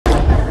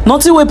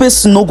Nothing wey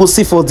person no go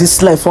see for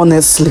this life,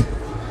 honestly.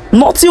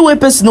 Nothing wey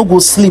person no go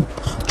sleep.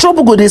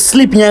 Trouble go dey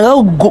sleep,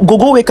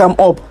 go wake am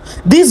up.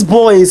 These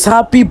boys,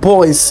 happy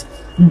boys,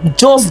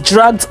 just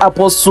dragged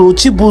Apostle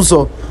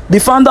Chibuzo, the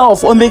founder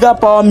of Omega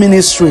Power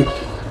Ministry,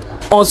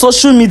 on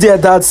social media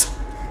that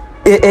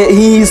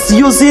he is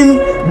using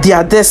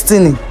their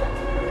destiny,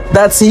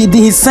 that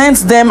he sent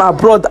them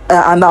abroad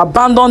and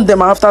abandoned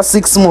them after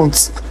 6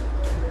 months.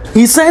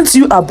 He sent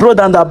you abroad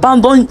and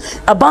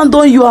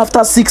abandon you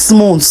after 6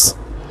 months.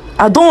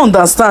 I don't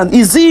understand.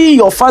 Is he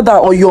your father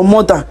or your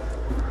mother?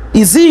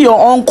 Is he your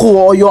uncle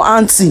or your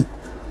auntie?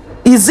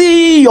 Is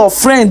he your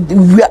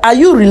friend? Are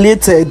you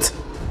related?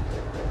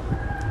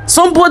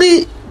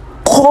 Somebody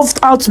coughed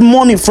out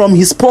money from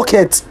his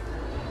pocket.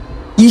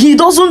 He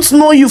doesn't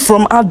know you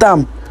from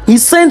Adam. He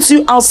sent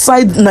you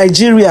outside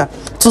Nigeria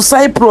to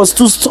Cyprus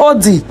to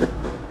study.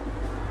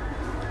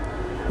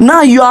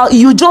 Now you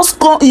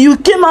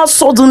came out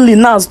suddenly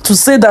now to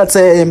say that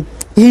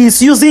he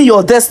is using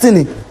your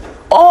destiny.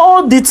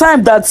 All the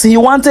time that he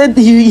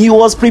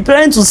was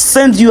preparing to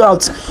send you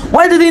out,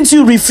 why didn't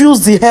you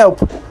refuse the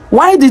help?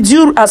 Why did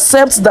you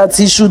accept that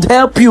he should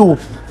help you?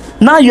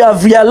 Now you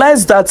have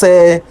realized that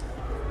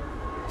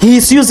he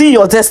is using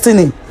your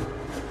destiny.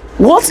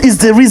 What is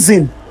the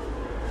reason?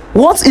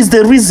 What is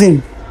the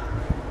reason?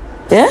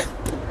 Yeah?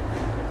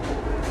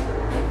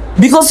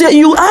 Because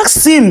you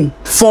asked him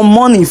for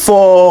money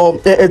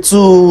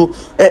to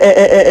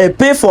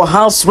pay for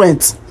house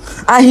rent,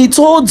 and he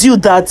told you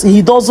that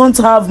he doesn't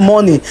have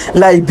money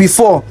like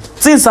before.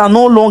 Things are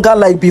no longer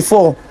like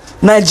before.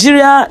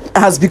 Nigeria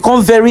has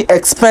become very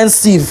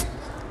expensive.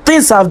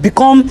 Things have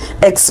become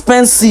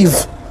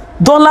expensive.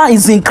 Dollar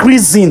is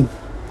increasing.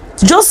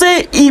 Just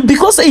say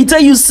because he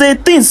tell you say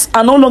things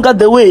are no longer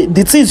the way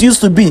the things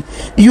used to be.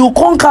 You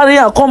can't carry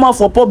and come out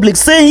for public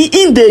say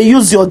they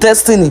use your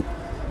destiny.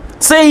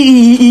 Say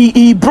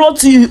he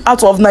brought you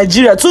out of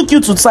Nigeria, took you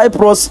to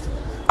Cyprus,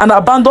 and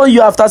abandoned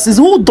you after 6.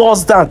 Who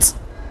does that?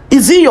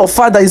 Is he your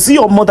father? Is he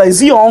your mother? Is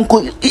he your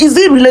uncle? Is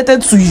he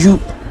related to you?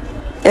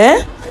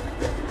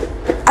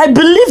 I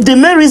believe the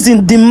main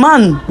reason the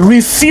man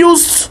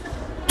refused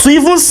to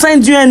even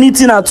send you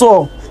anything at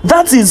all,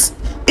 that is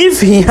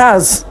if he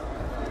has,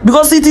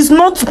 because it is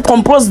not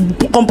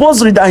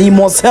compulsory that he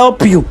must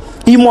help you.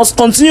 He must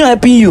continue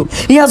helping you.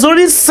 He has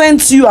already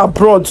sent you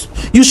abroad.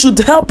 You should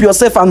help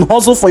yourself and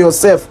hustle for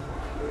yourself.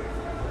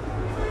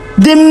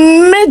 The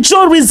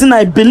major reason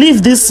I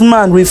believe this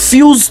man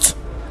refused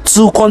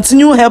to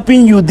continue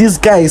helping you, these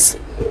guys,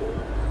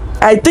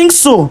 I think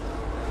so.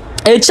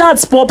 A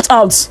chat popped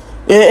out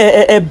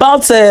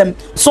about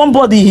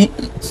somebody,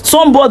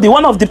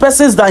 one of the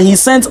persons that he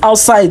sent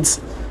outside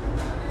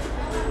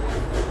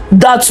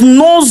that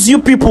knows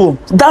you people,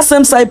 that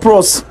same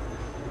Cyprus.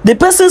 The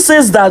person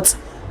says that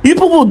you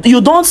people,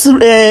 you don't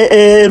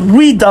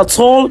read at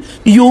all.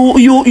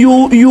 You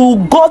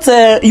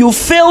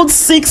failed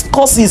 6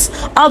 courses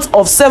out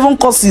of 7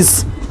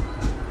 courses.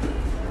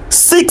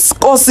 6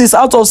 courses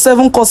out of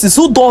 7 courses.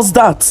 Who does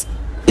that?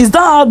 Is that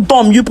how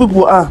dumb you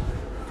people are?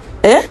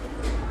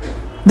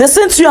 They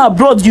sent you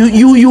abroad.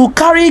 You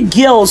carry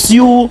girls.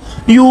 You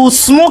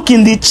smoke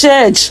in the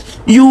church.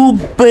 You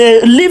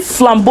live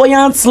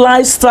flamboyant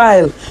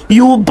lifestyle.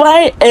 You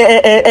buy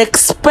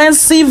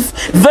expensive,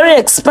 very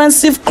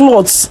expensive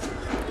clothes,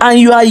 and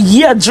you are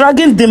here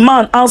dragging the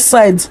man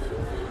outside,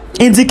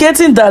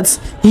 indicating that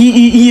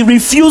he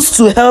refused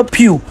to help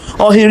you,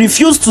 or he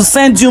refused to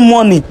send you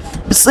money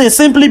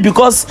simply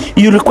because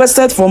you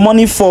requested for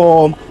money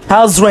for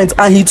house rent,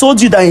 and he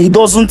told you that he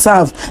doesn't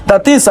have,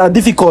 that things are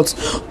difficult.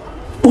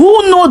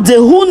 Who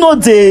know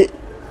they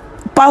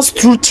pass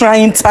through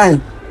trying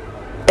time?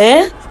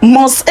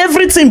 Must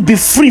everything be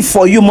free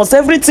for you? Must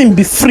everything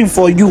be free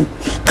for you?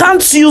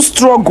 Can't you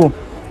struggle?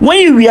 When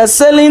you were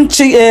selling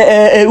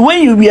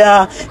when you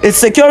were a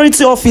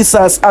security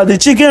officers at the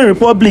Chicken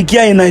Republic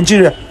here in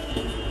Nigeria,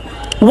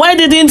 why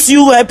didn't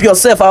you help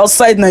yourself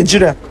outside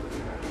Nigeria?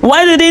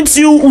 Why didn't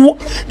you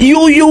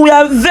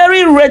were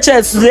very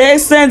wretched to the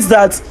extent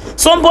that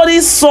somebody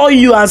saw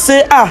you and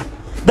say,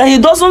 that he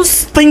doesn't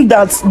think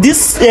that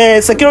this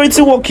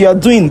security work you are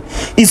doing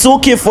is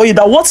okay for you,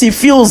 that what he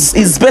feels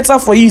is better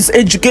for you is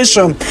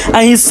education,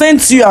 and he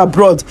sent you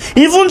abroad.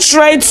 He even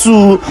tried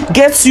to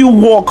get you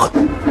work,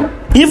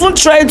 even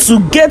tried to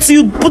get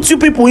you, put you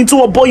people into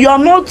work, but you are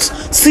not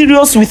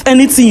serious with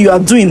anything you are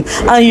doing,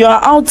 and you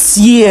are out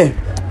here.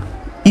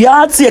 You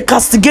are out here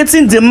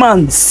castigating the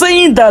man,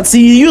 saying that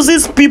he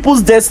uses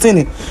people's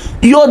destiny.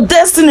 Your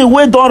destiny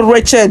wey don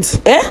wretched.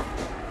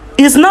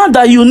 It's not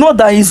that you know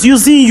that he's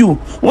using you.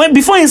 When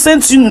before he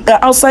sent you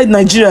outside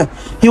Nigeria,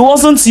 he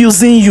wasn't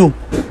using you.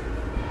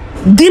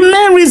 The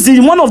main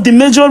reason, one of the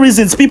major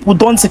reasons people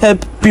don't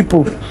help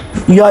people,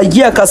 you are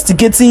here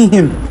castigating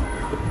him.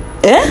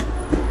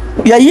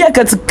 You are here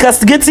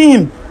castigating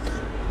him.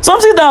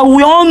 Something that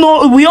we all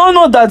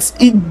know that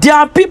there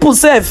are people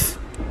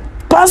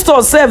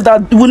pastors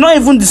that will not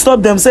even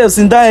disturb themselves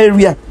in that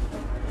area.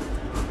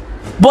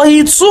 But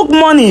he took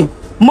money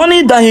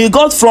that he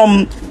got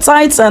from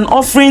tithes and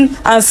offering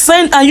and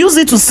used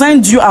it to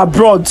send you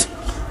abroad.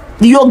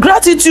 Your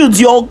gratitude,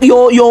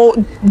 your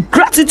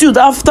gratitude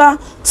after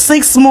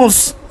 6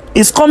 months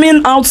is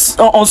coming out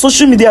on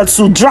social media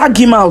to drag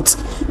him out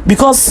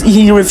because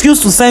he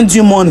refused to send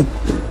you money.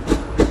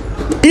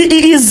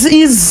 Is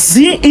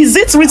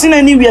it written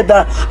anywhere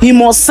that he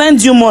must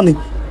send you money?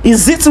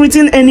 Is it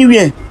written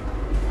anywhere?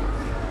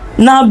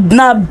 Now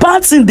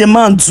bad thing the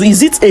man do.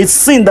 Is it a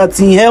sin that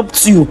he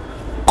helped you?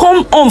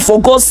 Come on,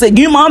 for God's sake.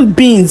 Human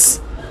beings,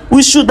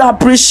 we should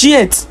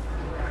appreciate.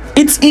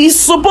 It is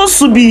supposed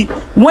to be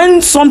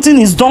when something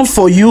is done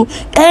for you,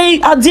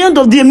 hey, at the end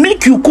of the day,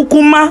 make you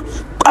kukuma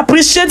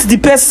appreciate the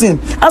person.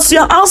 As you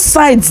are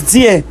outside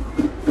there,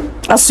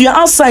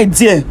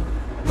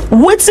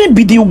 wetin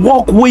be the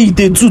work wey you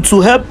dey do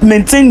to help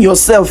maintain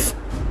yourself?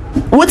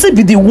 Wetin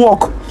be the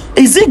work?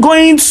 Is it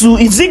going to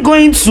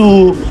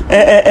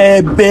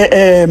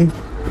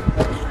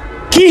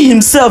kill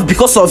himself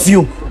because of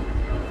you?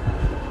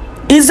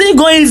 Is he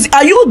going?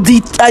 Are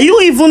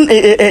you even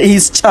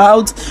his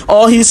child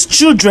or his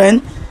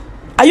children?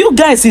 Are you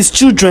guys his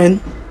children?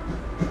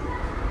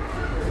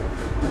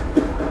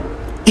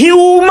 He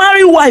will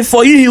marry wife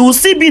for you. He will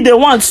still be the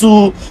one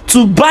to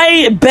buy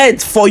a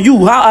bed for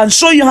you and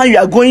show you how you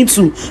are going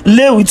to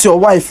lay with your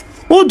wife.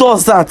 Who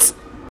does that?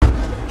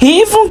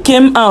 He even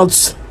came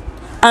out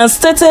and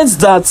stated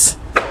that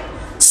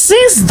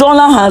since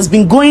dollar has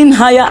been going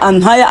higher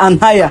and higher and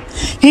higher,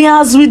 he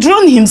has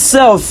withdrawn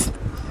himself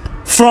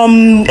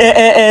from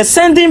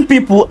sending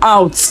people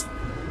out.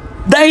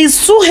 That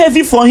is too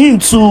heavy for him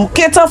to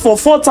cater for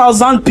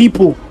 4,000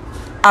 people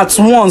at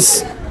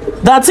once.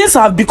 That things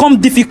have become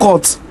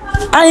difficult,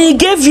 and he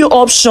gave you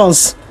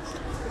options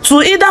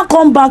to either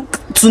come back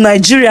to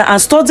Nigeria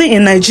and study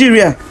in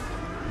Nigeria,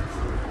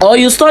 or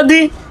you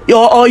study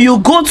or you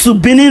go to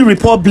Benin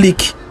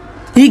Republic.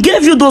 He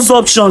gave you those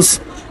options,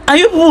 and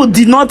you people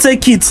did not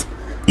take it.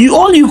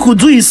 All you could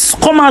do is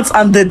come out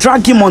and they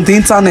drag him on the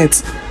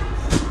internet.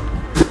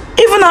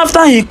 Even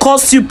after he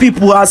cost you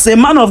people, as a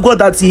man of God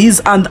that he is,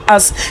 and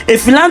as a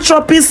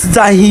philanthropist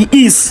that he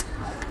is,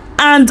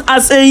 and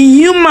as a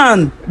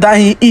human that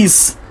he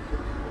is,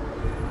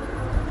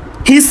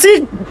 he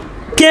still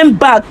came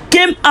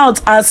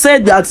out and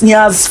said that he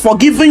has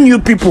forgiven you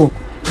people.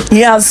 He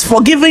has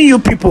forgiven you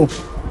people.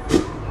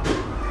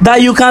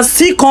 That you can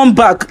still come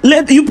back.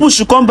 You people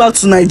should come back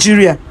to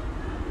Nigeria.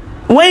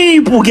 When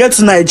you people get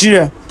to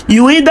Nigeria,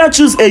 you either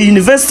choose a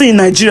university in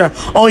Nigeria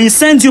or he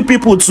sends you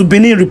people to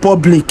Benin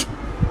Republic.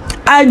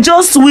 I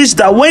just wish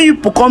that when you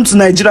people come to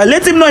Nigeria,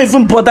 let him not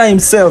even bother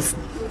himself.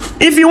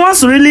 If he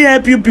wants to really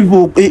help you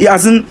people,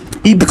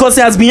 because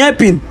he has been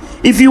helping.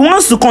 If he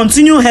wants to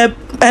continue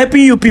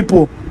helping you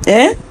people,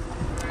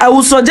 I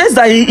would suggest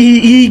that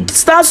he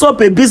starts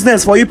up a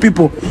business for you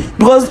people,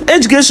 because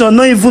education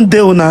not even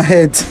there on our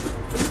head.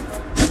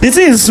 This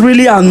thing is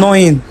really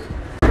annoying.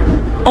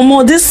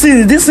 This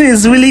thing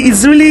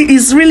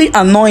is really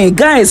annoying.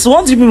 Guys,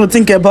 what do you people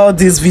think about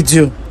this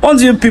video? What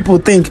do you people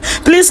think?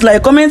 Please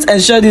like, comment and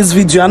share this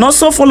video, and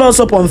also follow us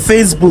up on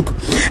Facebook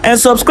and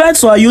subscribe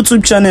to our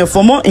YouTube channel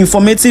for more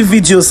informative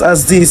videos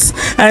as this,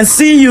 and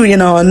see you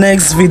in our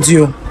next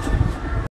video.